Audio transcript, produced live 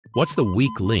What's the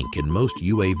weak link in most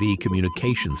UAV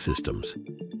communication systems?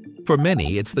 For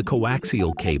many, it's the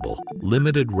coaxial cable,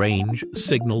 limited range,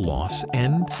 signal loss,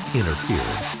 and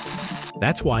interference.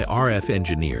 That's why RF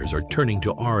engineers are turning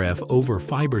to RF over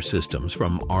fiber systems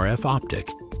from RFOptic,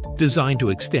 designed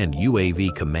to extend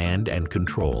UAV command and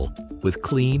control with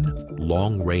clean,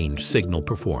 long-range signal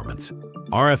performance.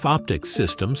 RFOptic's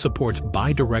system supports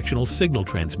bidirectional signal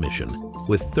transmission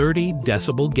with 30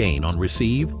 decibel gain on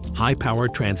receive, high-power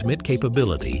transmit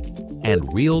capability,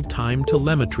 and real-time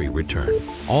telemetry return,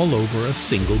 all over a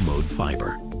single-mode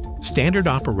fiber. Standard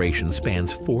operation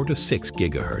spans 4 to 6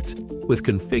 GHz, with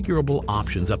configurable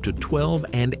options up to 12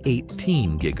 and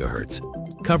 18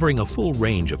 GHz, covering a full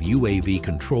range of UAV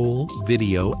control,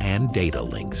 video, and data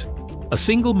links. A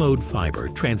single-mode fiber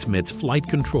transmits flight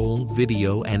control,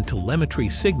 video, and telemetry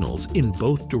signals in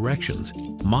both directions,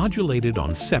 modulated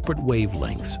on separate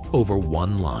wavelengths over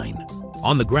one line.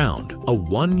 On the ground, a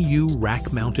 1U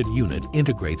rack-mounted unit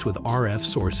integrates with RF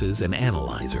sources and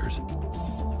analyzers.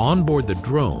 Onboard the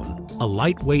drone, a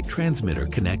lightweight transmitter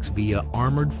connects via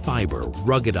armored fiber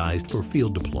ruggedized for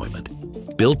field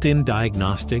deployment. Built-in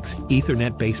diagnostics,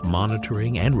 Ethernet-based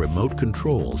monitoring, and remote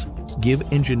controls give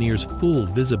engineers full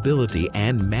visibility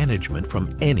and management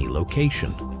from any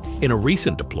location. In a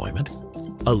recent deployment,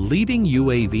 a leading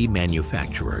UAV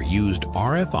manufacturer used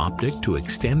RFOptic to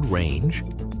extend range,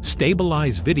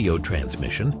 stabilize video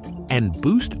transmission, and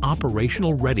boost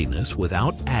operational readiness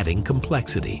without adding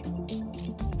complexity.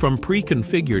 From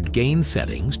pre-configured gain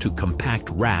settings to compact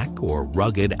rack or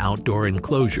rugged outdoor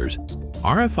enclosures,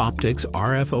 RFOptic's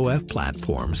RFoF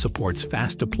platform supports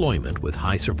fast deployment with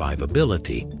high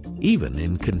survivability, even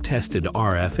in contested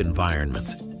RF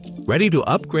environments. Ready to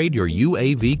upgrade your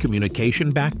UAV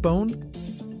communication backbone?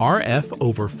 RF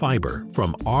over fiber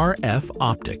from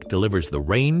RFOptic delivers the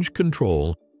range,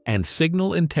 control, and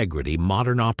signal integrity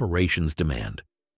modern operations demand.